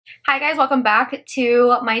Hi guys, welcome back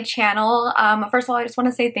to my channel. First of all, I just want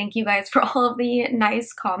to say thank you guys for all of the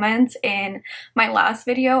nice comments in my last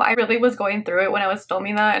video. I really was going through it when I was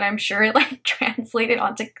filming that, and I'm sure it like translated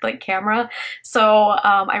onto like camera. So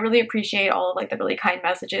I really appreciate all of like the really kind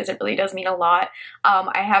messages. It really does mean a lot.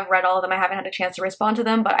 I have read all of them. I haven't had a chance to respond to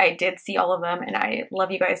them, but I did see all of them, and I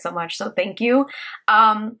love you guys so much. So thank you.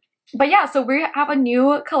 But yeah, so we have a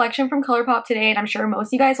new collection from Colourpop today, and I'm sure most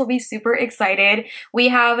of you guys will be super excited. We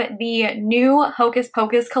have the new Hocus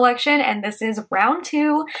Pocus collection, and this is round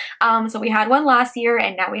 2. So we had one last year,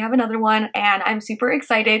 and now we have another one, and I'm super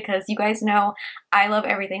excited because you guys know I love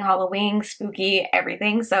everything Halloween, spooky,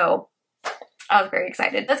 everything, so I was very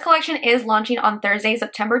excited. This collection is launching on Thursday,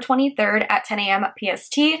 September 23rd at 10 a.m.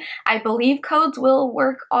 PST. I believe codes will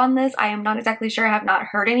work on this. I am not exactly sure. I have not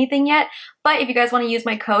heard anything yet. But if you guys want to use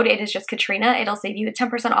my code, it is just KATRINA. It'll save you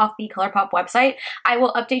 10% off the Colourpop website. I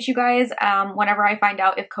will update you guys whenever I find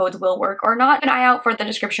out if codes will work or not. Keep an eye out for the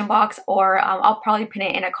description box, or I'll probably pin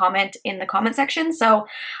it in a comment in the comment section. So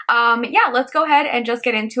yeah, let's go ahead and just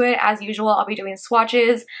get into it. As usual, I'll be doing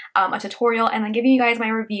swatches, a tutorial, and then giving you guys my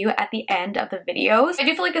review at the end of the videos. I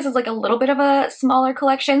do feel like this is like a little bit of a smaller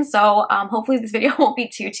collection, so hopefully this video won't be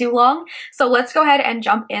too long. So let's go ahead and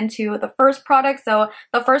jump into the first product. So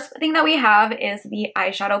the first thing that we have is the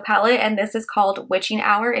eyeshadow palette, and this is called Witching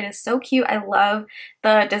Hour. It is so cute. I love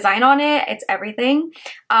the design on it. It's everything.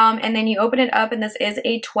 And then you open it up, and this is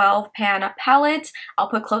a 12 pan palette. I'll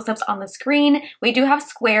put close-ups on the screen. We do have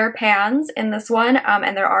square pans in this one,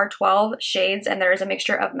 and there are 12 shades, and there is a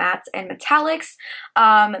mixture of mattes and metallics.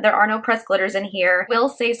 There are no pressed glitters in here. I will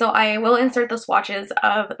say, so I will insert the swatches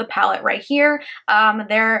of the palette right here.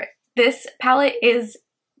 This palette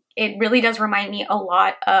it really does remind me a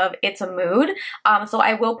lot of It's a Mood. So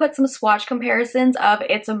I will put some swatch comparisons of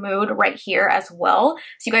It's a Mood right here as well.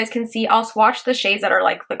 So you guys can see, I'll swatch the shades that are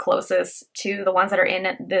like the closest to the ones that are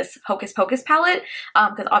in this Hocus Pocus palette.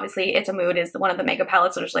 Because obviously It's a Mood is one of the makeup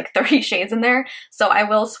palettes, so there's like 30 shades in there. So I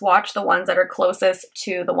will swatch the ones that are closest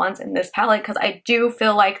to the ones in this palette, because I do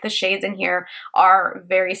feel like the shades in here are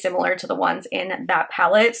very similar to the ones in that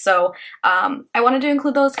palette. So I wanted to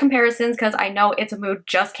include those comparisons because I know It's a Mood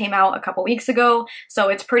just came out a couple weeks ago, so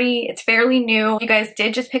it's fairly new. If you guys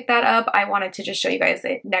did just pick that up, I wanted to just show you guys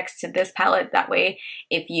it next to this palette. That way,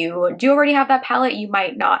 if you do already have that palette, you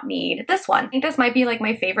might not need this one. I think this might be like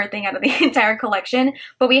my favorite thing out of the entire collection.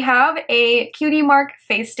 But we have a Cutie Mark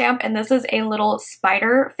face stamp, and this is a little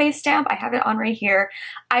spider face stamp. I have it on right here.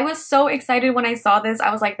 I was so excited when I saw this.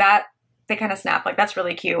 I was like, they kind of snap, like that's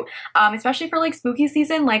really cute, especially for like spooky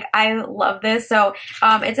season. Like I love this. So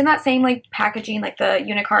it's in that same like packaging, like the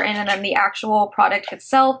unicorn, and then the actual product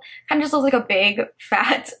itself kind of just looks like a big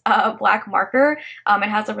fat black marker. It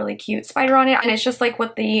has a really cute spider on it, and it's just like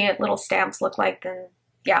what the little stamps look like. Then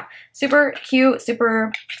yeah, super cute,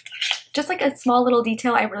 super just like a small little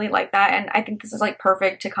detail. I really like that, and I think this is like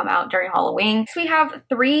perfect to come out during Halloween. So we have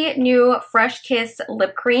 3 new Fresh Kiss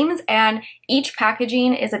Lip Creams, and each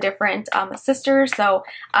packaging is a different sister, so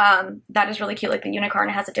that is really cute. Like the unicorn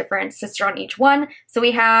has a different sister on each one. So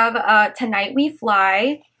we have Tonight We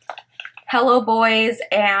Fly, Hello Boys,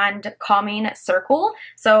 and Calming Circle.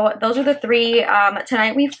 So those are the 3.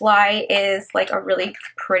 Tonight We Fly is like a really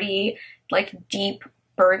pretty, like deep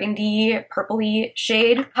burgundy purpley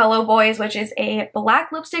shade. Hello Boys, which is a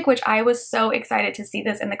black lipstick, which I was so excited to see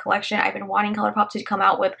this in the collection. I've been wanting Colourpop to come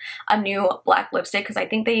out with a new black lipstick, because I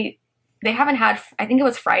think they haven't had, I think it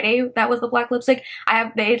was Friday that was the black lipstick.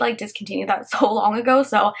 They like discontinued that so long ago,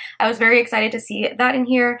 so I was very excited to see that in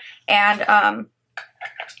here. And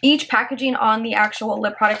each packaging on the actual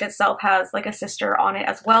lip product itself has like a sister on it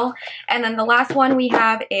as well. And then the last one we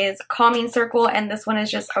have is Calming Circle, and this one is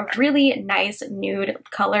just a really nice nude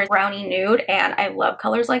color, brownie nude, and I love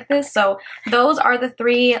colors like this. So those are the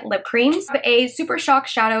 3 lip creams. A Super Shock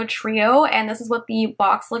Shadow Trio, and this is what the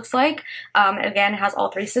box looks like. Again, it has all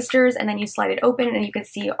 3 sisters, and then you slide it open and you can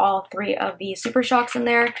see all 3 of the Super Shocks in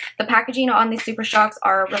there. The packaging on these Super Shocks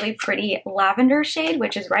are a really pretty lavender shade,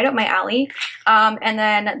 which is right up my alley. And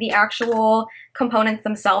then the actual components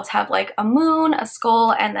themselves have like a moon, a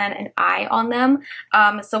skull, and then an eye on them.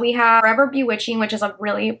 So we have Forever Bewitching, which is a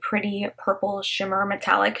really pretty purple shimmer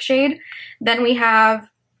metallic shade. Then we have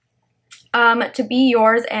To Be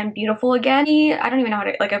Yours and Beautiful Again. I don't even know how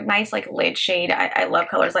to, like a nice like lid shade. I love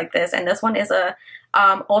colors like this. And this one is a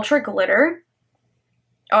ultra glitter.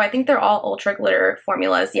 Oh, I think they're all ultra glitter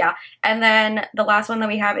formulas, yeah. And then the last one that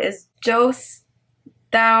we have is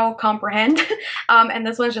thou comprehend. And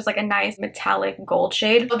this one's just like a nice metallic gold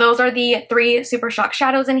shade. So those are the 3 Super Shock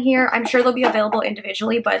shadows in here. I'm sure they'll be available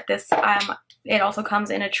individually, but this it also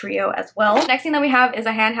comes in a trio as well. Next thing that we have is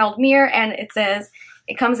a handheld mirror, and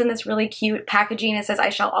it comes in this really cute packaging. It says, "I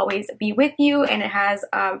shall always be with you," and it has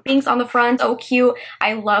Binx on the front. So cute.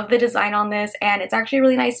 I love the design on this, and it's actually a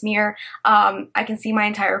really nice mirror. I can see my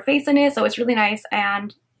entire face in it, so it's really nice.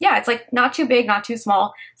 And yeah, it's like not too big, not too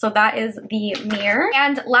small. So that is the mirror.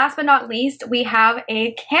 And last but not least, we have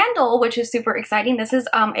a candle, which is super exciting. This is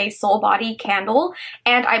a Soul Body candle,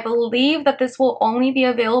 and I believe that this will only be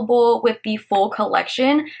available with the full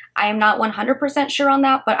collection. I am not 100% sure on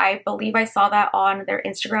that, but I believe I saw that on their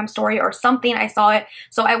Instagram story or something. I saw it,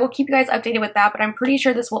 so I will keep you guys updated with that, but I'm pretty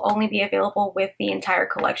sure this will only be available with the entire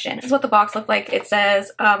collection. This is what the box looked like. It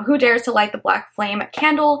says, "Who dares to light the black flame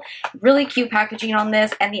candle?" Really cute packaging on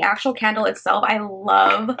this, and the actual candle itself, I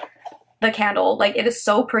love the candle. Like, it is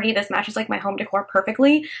so pretty. This matches like my home decor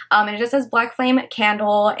perfectly. And it just says black flame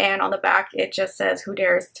candle, and on the back it just says, "Who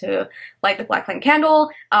dares to light the black flame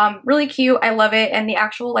candle?" Really cute. I love it. And the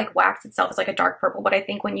actual like wax itself is like a dark purple, but I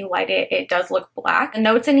think when you light it, it does look black. The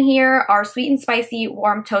notes in here are sweet and spicy,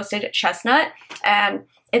 warm toasted chestnut, and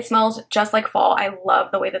it smells just like fall. I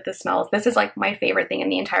love the way that this smells. This is like my favorite thing in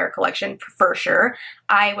the entire collection for sure.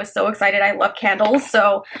 I was so excited. I love candles.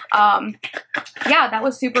 So yeah, that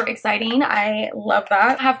was super exciting. I love that. I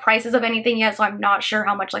don't have prices of anything yet, so I'm not sure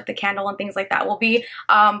how much like the candle and things like that will be.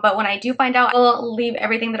 But when I do find out, I'll leave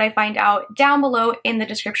everything that I find out down below in the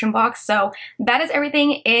description box. So that is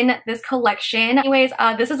everything in this collection. Anyways,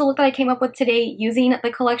 this is a look that I came up with today using the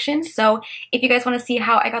collection. So if you guys want to see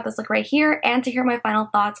how I got this look right here and to hear my final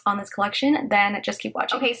thoughts on this collection, then just keep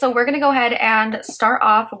watching. Okay, so we're gonna go ahead and start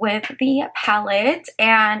off with the palette,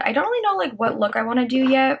 and I don't really know like what look I want to do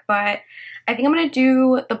yet, but I think I'm gonna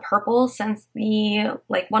do the purple, since the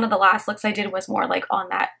like one of the last looks I did was more like on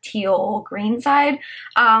that teal green side.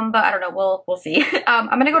 But I don't know, we'll see. I'm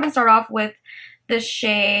gonna go ahead and start off with the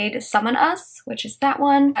shade Summon Us, which is that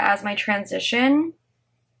one, as my transition.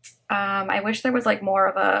 I wish there was like more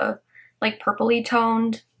of a like purpley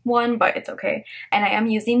toned one, but it's okay. And I am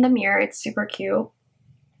using the mirror. It's super cute.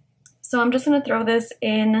 So I'm just gonna throw this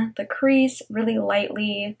in the crease really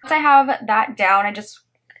lightly. Once I have that down,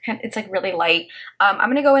 it's like really light. I'm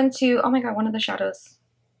gonna go into, oh my god, one of the shadows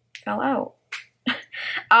fell out.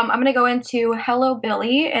 I'm gonna go into Hello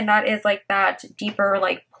Billy, and that is like that deeper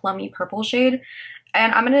like plummy purple shade.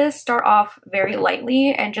 And I'm gonna start off very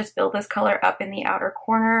lightly and just build this color up in the outer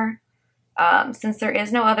corner. Since there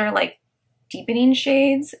is no other like deepening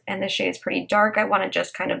shades, and this shade is pretty dark, I want to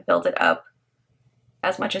just kind of build it up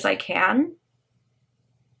as much as I can.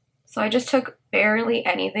 So I just took barely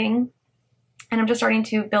anything, and I'm just starting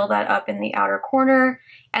to build that up in the outer corner,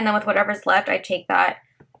 and then with whatever's left, I take that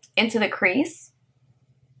into the crease.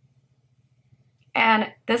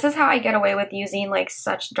 And this is how I get away with using like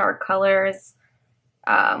such dark colors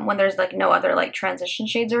when there's like no other like transition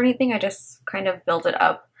shades or anything. I just kind of build it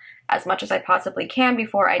up as much as I possibly can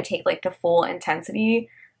before I take like the full intensity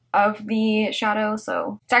of the shadow.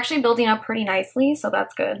 So it's actually building up pretty nicely, so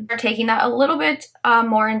that's good. We're taking that a little bit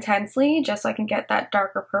more intensely just so I can get that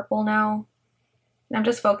darker purple now. And I'm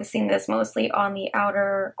just focusing this mostly on the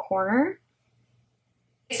outer corner.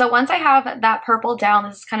 So once I have that purple down,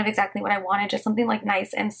 this is kind of exactly what I wanted, just something like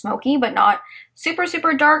nice and smoky, but not super,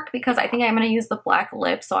 super dark, because I think I'm going to use the black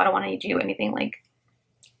lip, so I don't want to do anything like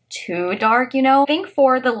too dark, you know. I think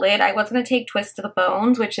for the lid, I was going to take Twist to the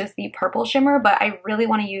Bones, which is the purple shimmer, but I really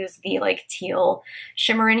want to use the like teal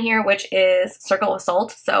shimmer in here, which is Circle of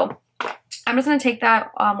Salt. So I'm just going to take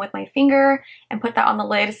that with my finger and put that on the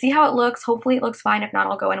lid, see how it looks. Hopefully it looks fine. If not,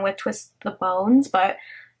 I'll go in with Twist to the Bones, but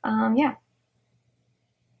yeah.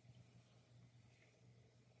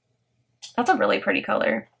 That's a really pretty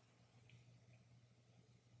color.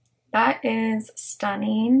 That is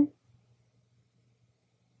stunning.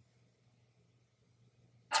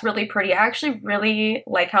 It's really pretty. I actually really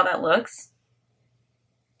like how that looks.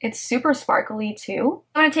 It's super sparkly too.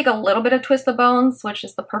 I'm going to take a little bit of Twist the Bones, which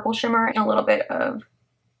is the purple shimmer, and a little bit of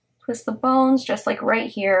Twist the Bones, just like right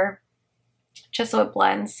here, just so it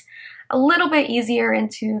blends a little bit easier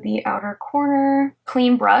into the outer corner.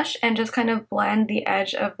 Clean brush and just kind of blend the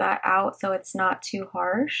edge of that out so it's not too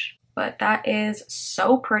harsh. But that is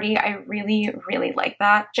so pretty. I really, really like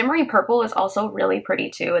that. Shimmery purple is also really pretty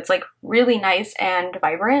too. It's like really nice and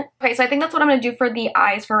vibrant. Okay, so I think that's what I'm gonna do for the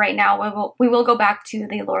eyes for right now. We will go back to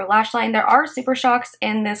the lower lash line. There are Super Shocks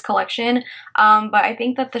in this collection, but I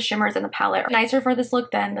think that the shimmers in the palette are nicer for this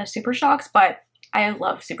look than the Super Shocks, but I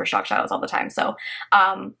love super shock shadows all the time, so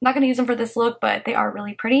I'm not going to use them for this look, but they are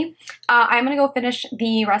really pretty. I'm going to go finish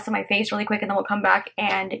the rest of my face really quick, and then we'll come back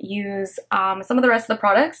and use some of the rest of the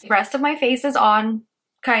products. The rest of my face is on.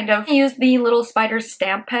 Kind of use the little Spider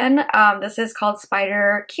stamp pen. This is called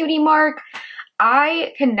Spider Cutie Mark.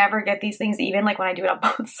 I can never get these things even, like when I do it on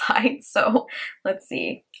both sides. So let's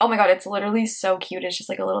see. Oh my god, it's literally so cute. It's just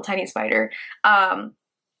like a little tiny spider. I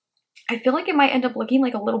feel like it might end up looking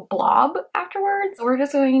like a little blob afterwards. So we're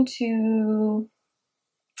just going to,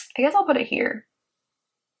 I guess I'll put it here.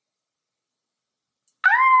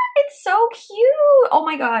 Ah, it's so cute. Oh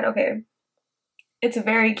my god, okay. It's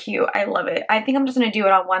very cute. I love it. I think I'm just gonna do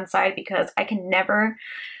it on one side because I can never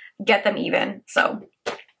get them even. So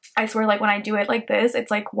I swear, like when I do it like this,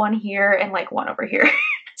 it's like one here and like one over here.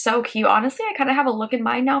 So cute. Honestly, I kind of have a look in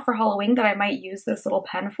mind now for Halloween that I might use this little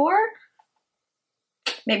pen for.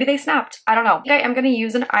 Maybe they snapped. I don't know. Okay, I'm gonna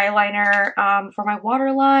use an eyeliner for my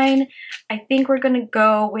waterline. I think we're gonna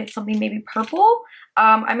go with something maybe purple.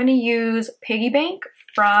 I'm gonna use Piggy Bank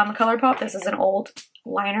from Colourpop. This is an old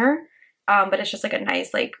liner. But it's just like a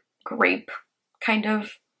nice like grape kind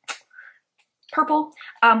of purple.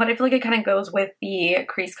 But I feel like it kind of goes with the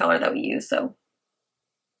crease color that we use, so.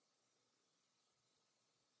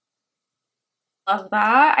 Love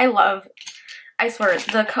that. I swear,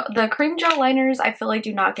 the cream gel liners I feel like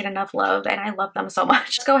do not get enough love, and I love them so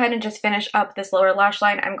much. Let's go ahead and just finish up this lower lash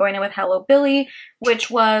line. I'm going in with Hello Billy, which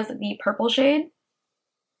was the purple shade.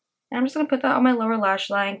 And I'm just gonna put that on my lower lash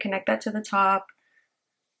line, connect that to the top.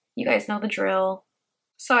 You guys know the drill.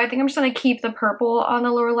 So I think I'm just gonna keep the purple on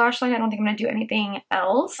the lower lash line. I don't think I'm gonna do anything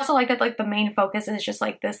else. I also like that like the main focus is just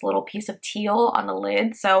like this little piece of teal on the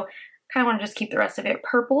lid. So kind of want to just keep the rest of it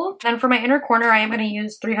purple. Then for my inner corner, I am gonna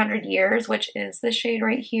use 300 Years, which is this shade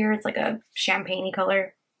right here. It's like a champagne-y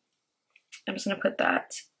color. I'm just gonna put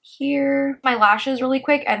that here. My lashes really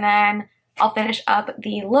quick, and then I'll finish up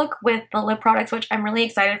the look with the lip products, which I'm really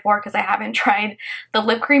excited for because I haven't tried the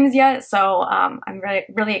lip creams yet. So I'm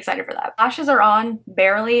really excited for that. Lashes are on,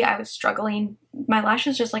 barely. I was struggling. My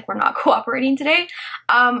lashes just like were not cooperating today.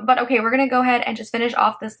 But okay, we're going to go ahead and just finish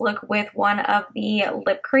off this look with one of the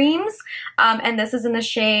lip creams. And this is in the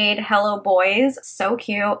shade Hello Boys. So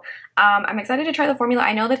cute. I'm excited to try the formula.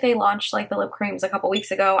 I know that they launched like the lip creams a couple weeks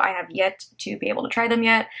ago. I have yet to be able to try them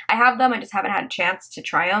yet. I have them, I just haven't had a chance to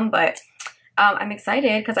try them, but I'm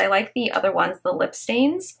excited because I like the other ones, the lip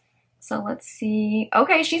stains. So let's see.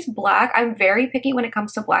 Okay, she's black. I'm very picky when it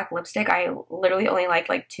comes to black lipstick. I literally only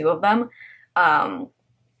like 2 of them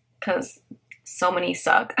because so many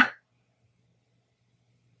suck.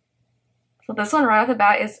 So this one right off the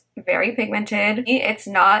bat is very pigmented. It's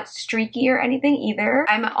not streaky or anything either.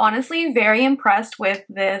 I'm honestly very impressed with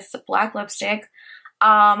this black lipstick.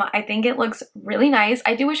 I think it looks really nice.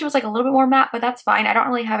 I do wish it was like a little bit more matte, but that's fine. I don't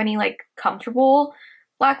really have any like comfortable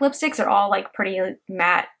black lipsticks. They're all like pretty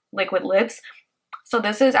matte liquid lips. So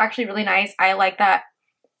this is actually really nice. I like that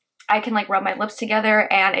I can like rub my lips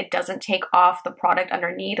together and it doesn't take off the product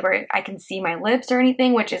underneath where I can see my lips or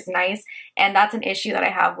anything, which is nice. And that's an issue that I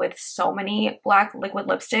have with so many black liquid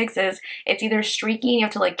lipsticks is it's either streaky and you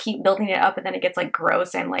have to like keep building it up and then it gets like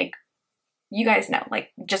gross and like, you guys know, like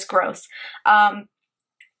just gross.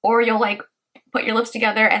 Or you'll like put your lips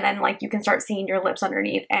together and then like you can start seeing your lips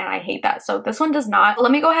underneath, and I hate that. So this one does not. But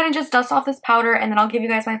let me go ahead and just dust off this powder and then I'll give you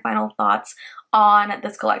guys my final thoughts on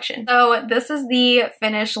this collection. So this is the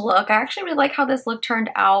finished look. I actually really like how this look turned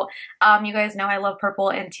out. You guys know I love purple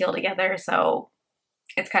and teal together, so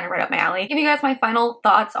it's kind of right up my alley. Give you guys my final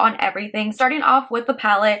thoughts on everything. Starting off with the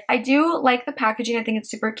palette, I do like the packaging. I think it's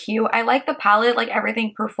super cute. I like the palette, like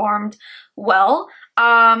everything performed well.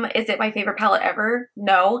 Is it my favorite palette ever?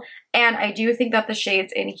 No. And I do think that the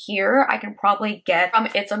shades in here I can probably get from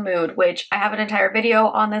It's a Mood, which I have an entire video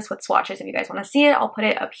on this with swatches. If you guys want to see it, I'll put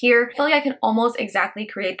it up here. I feel like I can almost exactly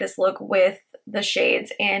create this look with the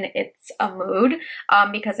shades in It's a Mood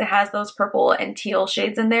because it has those purple and teal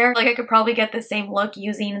shades in there. Like I could probably get the same look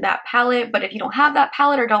using that palette, but if you don't have that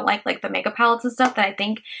palette or don't like the makeup palettes and stuff, then I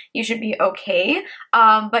think you should be okay.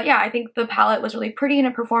 But yeah, I think the palette was really pretty and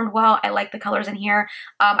it performed well. I like the colors in here.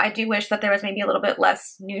 I do wish that there was maybe a little bit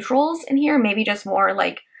less neutrals in here, maybe just more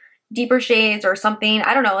like deeper shades or something.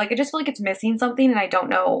 I don't know, like I just feel like it's missing something and I don't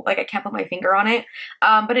know, like I can't put my finger on it.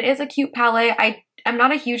 But it is a cute palette. I'm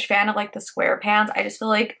not a huge fan of like the square pans. I just feel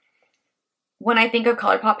like when I think of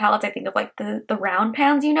Colourpop palettes, I think of like the round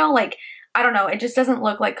pans, you know, like I don't know, it just doesn't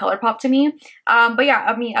look like Colourpop to me. But yeah,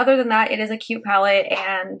 I mean, other than that, it is a cute palette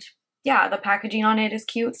and yeah, the packaging on it is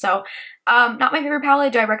cute. So not my favorite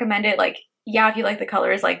palette. Do I recommend it? Like, yeah, if you like the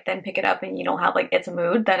colors, like then pick it up and you don't have like It's a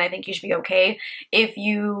Mood, then I think you should be okay. If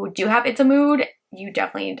you do have It's a Mood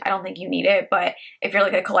I don't think you need it, but if you're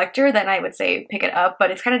like a collector, then I would say pick it up.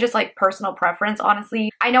 But it's kind of just like personal preference,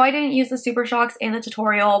 honestly. I know I didn't use the Super Shocks in the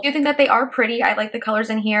tutorial. I do think that they are pretty. I like the colors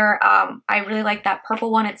in here. I really like that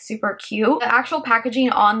purple one. It's super cute. The actual packaging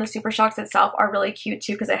on the Super Shocks itself are really cute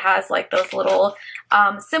too, because it has like those little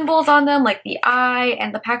symbols on them, like the eye,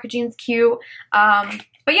 and the packaging's cute.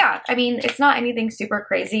 But yeah, I mean, it's not anything super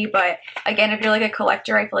crazy, but again, if you're like a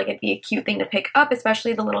collector, I feel like it'd be a cute thing to pick up,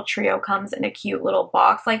 especially the little trio comes in a cute little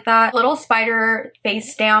box like that. Little spider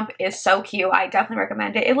face stamp is so cute. I definitely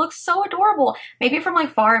recommend it. It looks so adorable. Maybe from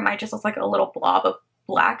like far, it might just look like a little blob of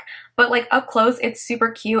black, but like up close it's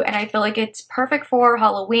super cute, and I feel like it's perfect for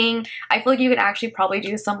Halloween. I feel like you could actually probably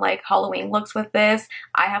do some like Halloween looks with this.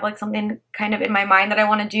 I have like something kind of in my mind that I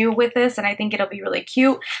want to do with this, and I think it'll be really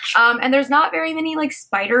cute. And there's not very many like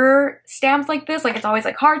spider stamps like this, like it's always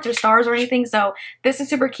like hearts or stars or anything, so this is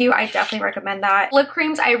super cute. I definitely recommend that. Lip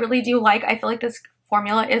creams I really do like. I feel like this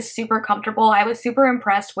formula is super comfortable. I was super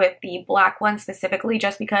impressed with the black one specifically,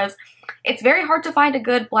 just because it's very hard to find a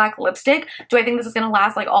good black lipstick. Do I think this is going to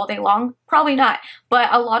last like all day long? Probably not. But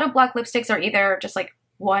a lot of black lipsticks are either just like,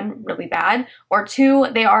 one, really bad, or two,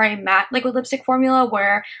 they are a matte liquid lipstick formula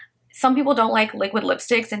where some people don't like liquid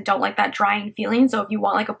lipsticks and don't like that drying feeling. So if you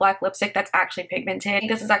want like a black lipstick that's actually pigmented,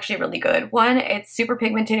 this is actually a really good one. It's super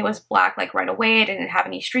pigmented. It was black like right away. It didn't have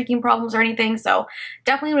any streaking problems or anything. So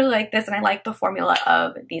definitely really like this, and I like the formula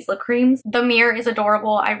of these lip creams. The mirror is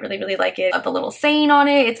adorable. I really, really like it. The little saying on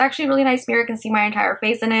it. It's actually a really nice mirror. I can see my entire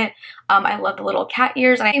face in it. I love the little cat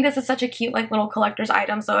ears, and I think this is such a cute like little collector's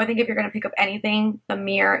item. So I think if you're going to pick up anything, the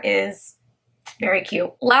mirror is very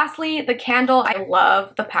cute. Lastly, the candle. I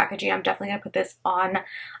love the packaging. I'm definitely gonna put this on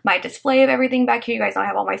my display of everything back here. You guys know I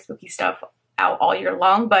have all my spooky stuff out all year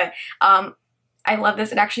long, but I love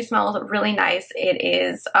this. It actually smells really nice. It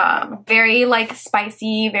is very like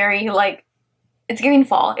spicy, very like, it's giving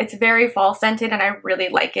fall. It's very fall scented, and I really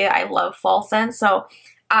like it. I love fall scents, so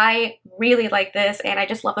I really like this, and I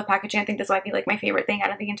just love the packaging. I think this might be like my favorite thing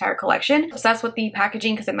out of the entire collection. Obsessed with the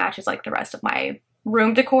packaging because it matches like the rest of my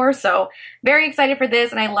room decor, so very excited for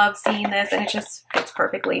this, and I love seeing this, and it just fits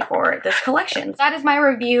perfectly for this collection. So that is my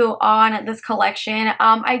review on this collection.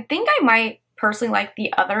 I think I might personally like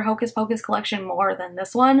the other Hocus Pocus collection more than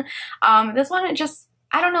this one. This one, it just,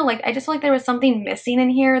 I don't know, like I just feel like there was something missing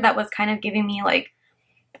in here that was kind of giving me like,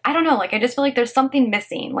 I don't know, like I just feel like there's something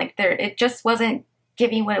missing, like it just wasn't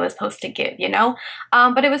giving what it was supposed to give, you know?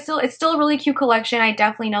 But it's still a really cute collection. I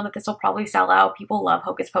definitely know that this will probably sell out. People love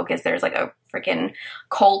Hocus Pocus. There's like a freaking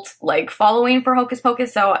cult like following for Hocus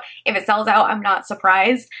Pocus, so if it sells out, I'm not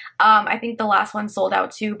surprised. I think the last one sold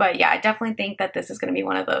out too, but yeah, I definitely think that this is going to be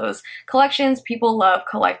one of those collections. People love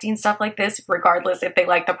collecting stuff like this regardless if they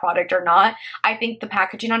like the product or not. I think the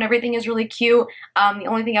packaging on everything is really cute. The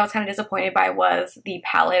only thing I was kind of disappointed by was the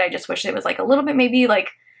palette. I just wish it was like a little bit maybe like,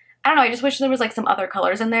 I don't know, I just wish there was like some other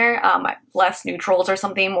colors in there, less neutrals or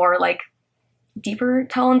something, more like deeper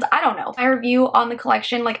tones. I don't know. My review on the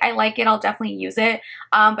collection, like I like it, I'll definitely use it,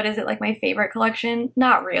 but is it like my favorite collection?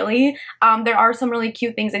 Not really. There are some really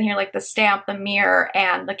cute things in here, like the stamp, the mirror,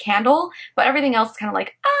 and the candle, but everything else is kind of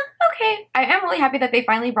like, okay. I am really happy that they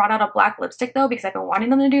finally brought out a black lipstick though, because I've been wanting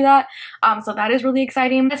them to do that, so that is really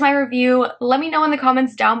exciting. That's my review. Let me know in the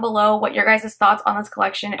comments down below what your guys' thoughts on this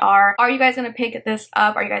collection are. Are you guys gonna pick this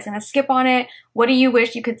up? Are you guys gonna skip on it? What do you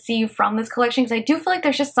wish you could see from this collection? Because I do feel like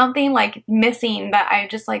there's just something like missing that I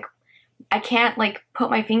just like, I can't like put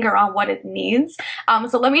my finger on what it needs.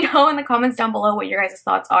 So let me know in the comments down below what your guys'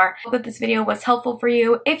 thoughts are. Hope that this video was helpful for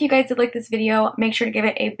you. If you guys did like this video, make sure to give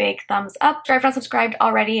it a big thumbs up. If you're not subscribed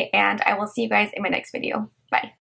already, and I will see you guys in my next video. Bye.